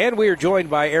And we are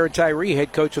joined by Aaron Tyree,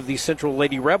 head coach of the Central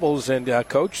Lady Rebels. And,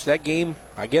 Coach, that game,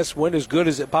 I guess, went as good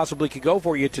as it possibly could go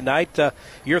for you tonight.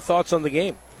 Your thoughts on the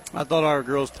game? I thought our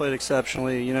girls played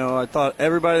exceptionally. You know, I thought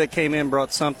everybody that came in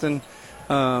brought something.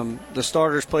 The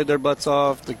starters played their butts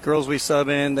off. The girls we sub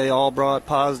in, they all brought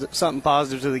something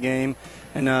positive to the game.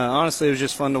 And, honestly, it was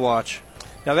just fun to watch.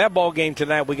 Now, that ball game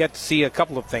tonight, we got to see a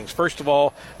couple of things. First of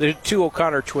all, the two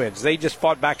O'Connor twins. They just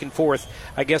fought back and forth,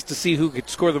 I guess, to see who could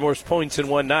score the most points in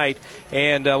one night.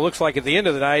 And looks like at the end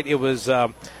of the night, it was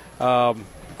Alyssa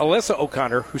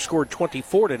O'Connor who scored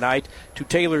 24 tonight to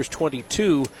Taylor's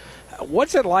 22.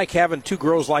 What's it like having two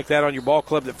girls like that on your ball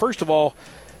club that, first of all,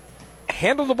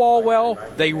 handle the ball well,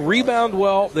 they rebound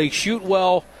well, they shoot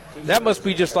well? That must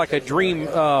be just like a dream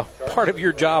part of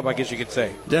your job, I guess you could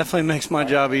say. Definitely makes my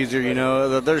job easier. You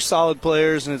know, they're solid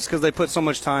players, and it's because they put so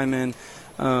much time in.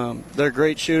 They're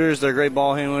great shooters. They're great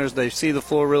ball handlers. They see the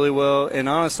floor really well, and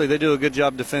honestly, they do a good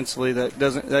job defensively.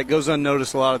 That goes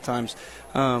unnoticed a lot of times.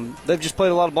 They've just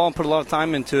played a lot of ball and put a lot of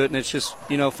time into it, and it's just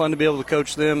fun to be able to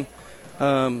coach them.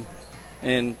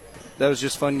 And that was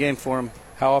just a fun game for them.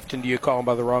 How often do you call them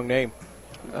by the wrong name?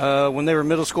 When they were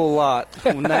middle school, a lot.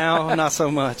 Now, not so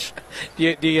much.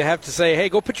 Do you have to say, hey,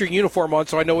 go put your uniform on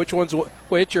so I know which one's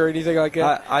which or anything like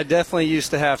that? I definitely used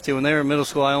to have to. When they were in middle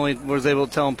school, I only was able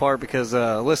to tell them apart because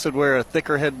Alyssa would wear a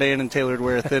thicker headband and Taylor would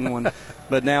wear a thin one.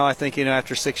 But now I think,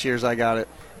 after 6 years, I got it.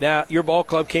 Now, your ball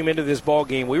club came into this ball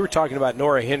game. We were talking about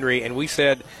Nora Henry, and we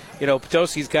said,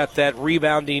 Potosi's got that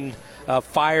rebounding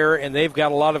fire, and they've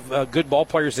got a lot of good ball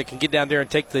players that can get down there and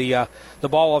take the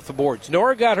ball off the boards.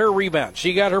 Nora got her rebound.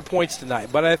 She got her points tonight,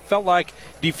 but I felt like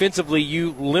defensively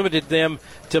you limited them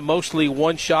to mostly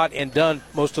one shot and done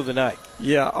most of the night.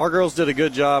 Yeah, our girls did a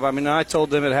good job. I mean, I told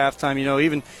them at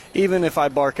halftime, even if I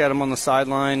bark at them on the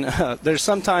sideline, there's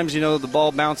sometimes, the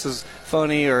ball bounces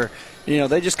funny or,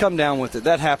 they just come down with it.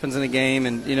 That happens in a game,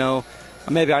 and,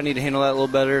 maybe I need to handle that a little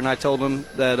better, and I told them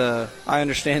that I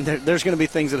understand there's going to be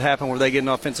things that happen where they get an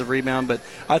offensive rebound, but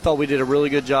I thought we did a really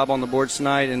good job on the boards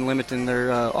tonight in limiting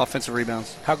their offensive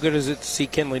rebounds. How good is it to see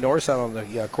Kenley Norris out on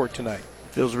the court tonight?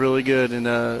 Feels really good,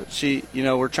 and she,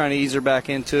 we're trying to ease her back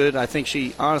into it. I think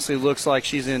she honestly looks like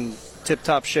she's in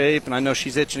tip-top shape, and I know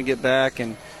she's itching to get back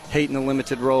and hating the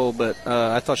limited role, but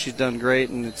I thought she's done great,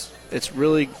 and it's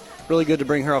really good to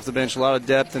bring her off the bench. A lot of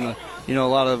depth and a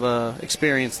lot of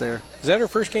experience there. Is that her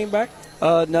first game back?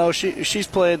 No, she's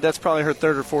played. That's probably her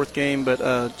third or fourth game,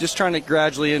 but just trying to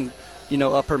gradually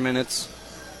up her minutes.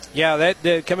 Yeah,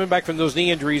 that coming back from those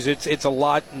knee injuries, it's a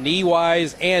lot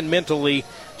knee-wise and mentally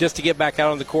just to get back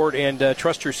out on the court and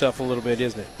trust yourself a little bit,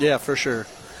 isn't it? Yeah, for sure.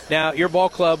 Now, your ball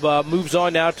club moves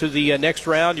on now to the next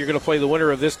round. You're going to play the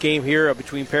winner of this game here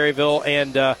between Perryville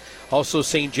and also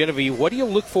St. Genevieve. What do you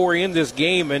look for in this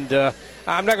game? And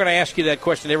I'm not going to ask you that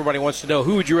question. Everybody wants to know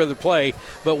who would you rather play.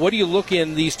 But what do you look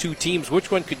in these two teams?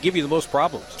 Which one could give you the most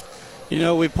problems?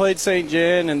 We played St.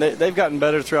 Gen, and they've gotten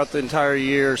better throughout the entire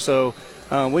year. So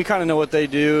we kind of know what they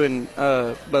do. And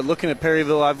but looking at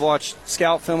Perryville, I've watched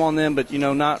scout film on them, but,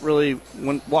 not really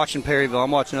when watching Perryville.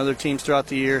 I'm watching other teams throughout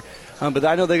the year. But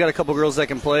I know they got a couple girls that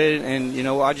can play, and,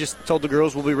 I just told the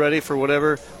girls we'll be ready for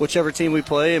whichever team we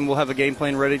play, and we'll have a game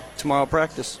plan ready tomorrow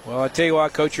practice. Well, I tell you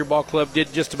what, Coach, your ball club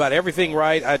did just about everything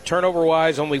right.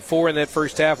 Turnover-wise, only 4 in that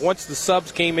first half. Once the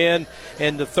subs came in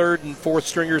and the third and fourth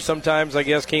stringers sometimes, I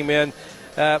guess, came in,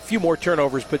 a few more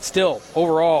turnovers, but still,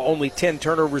 overall, only 10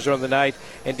 turnovers on the night.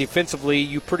 And defensively,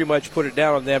 you pretty much put it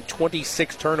down on them,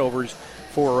 26 turnovers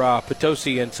for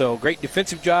Potosi. And so great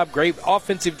defensive job, great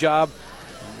offensive job.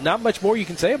 Not much more you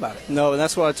can say about it. No, and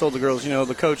that's what I told the girls.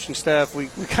 The coaching staff, we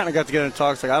kind of got together and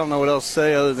talked. Like, I don't know what else to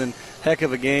say other than heck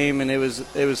of a game, and it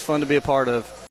was fun to be a part of.